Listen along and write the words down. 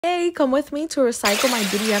Hey, come with me to recycle my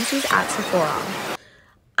beauty empties at Sephora.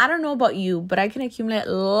 I don't know about you, but I can accumulate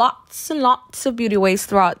lots and lots of beauty waste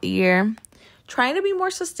throughout the year. Trying to be more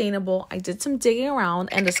sustainable, I did some digging around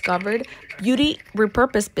and discovered beauty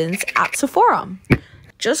repurpose bins at Sephora.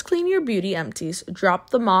 Just clean your beauty empties, drop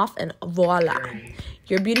them off, and voila.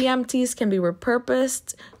 Your beauty empties can be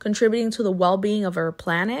repurposed, contributing to the well-being of our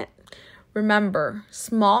planet. Remember,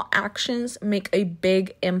 small actions make a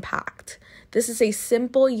big impact. This is a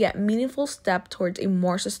simple yet meaningful step towards a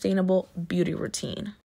more sustainable beauty routine.